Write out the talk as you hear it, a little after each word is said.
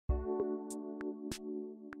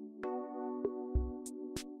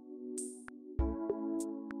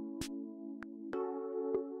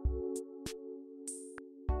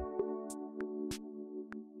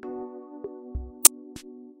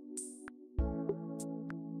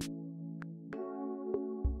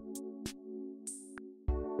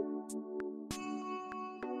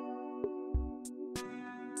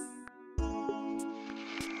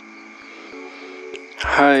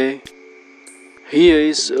Hi, here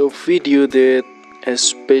is a video that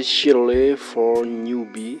especially for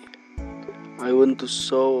newbie. I want to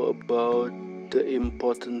show about the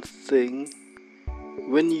important thing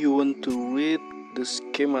when you want to read the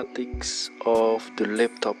schematics of the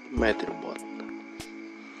laptop motherboard.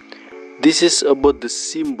 This is about the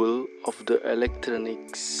symbol of the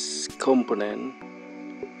electronics component.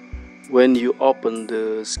 When you open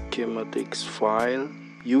the schematics file,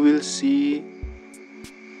 you will see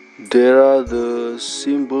there are the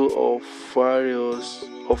symbol of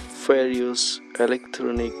various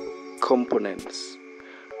electronic components.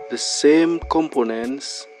 The same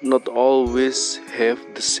components not always have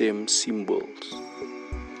the same symbols.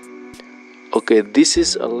 Okay, this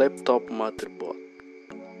is a laptop motherboard.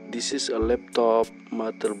 This is a laptop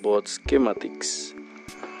motherboard schematics.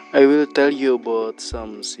 I will tell you about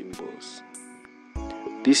some symbols.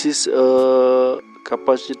 This is a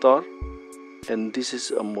capacitor and this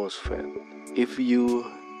is a MOSFET. If you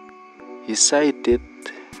excited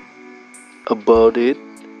about it,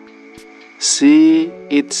 see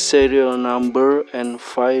its serial number and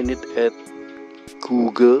find it at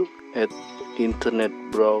Google, at internet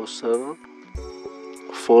browser,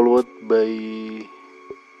 followed by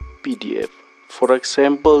PDF. For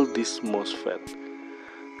example, this MOSFET.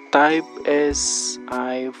 Type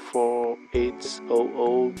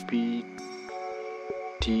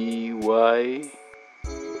SI4H00BDY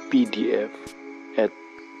PDF at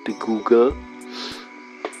the Google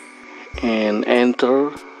and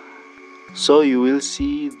enter, so you will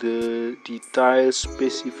see the detailed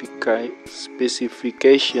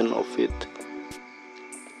specification of it.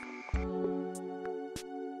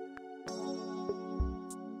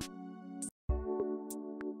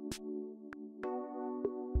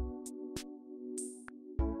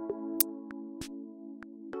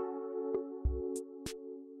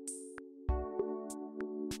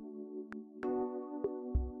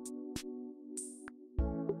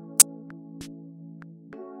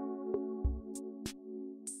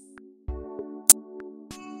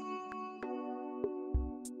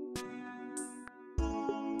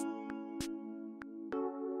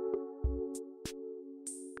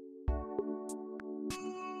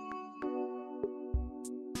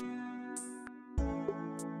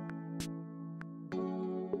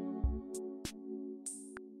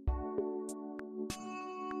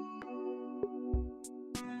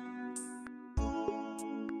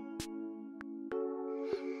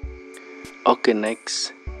 Okay,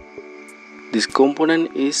 next, this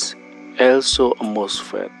component is also a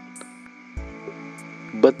MOSFET,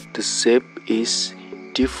 but the shape is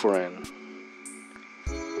different.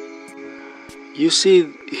 You see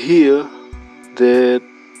here that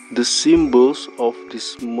the symbols of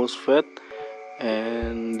this MOSFET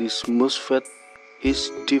and this MOSFET is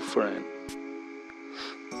different.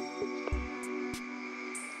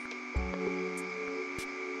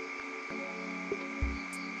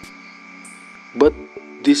 But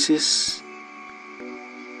this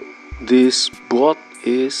board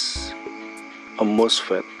is a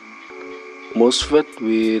MOSFET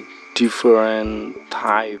with different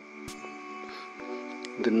type.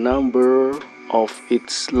 The number of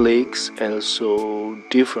its legs also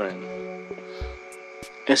different.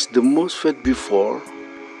 As the MOSFET before,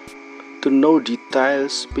 to know detailed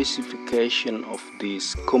specification of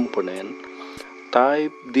this component,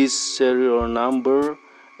 type this serial number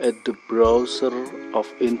at the browser of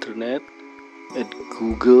internet, at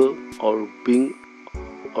Google or Bing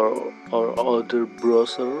or other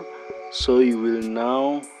browser, so you will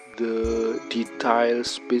know the detailed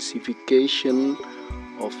specification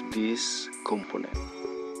of this component.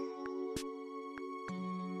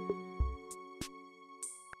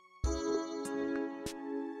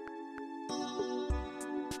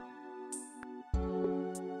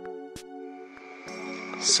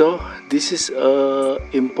 So this is a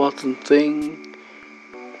important thing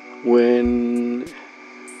when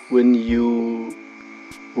you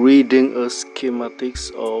reading a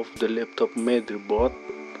schematics of the laptop motherboard.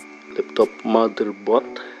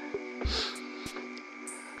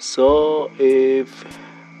 So if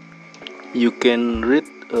you can read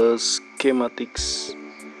a schematics,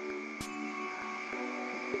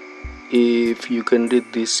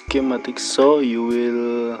 so you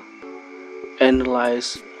will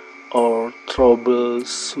analyze or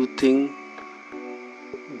troubleshooting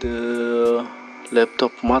the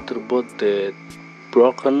laptop motherboard that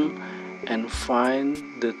broken and find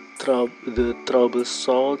the trouble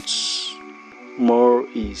solves more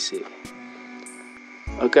easy.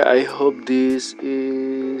 Okay, I hope this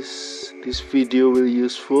video will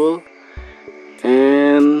useful,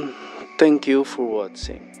 and thank you for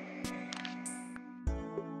watching.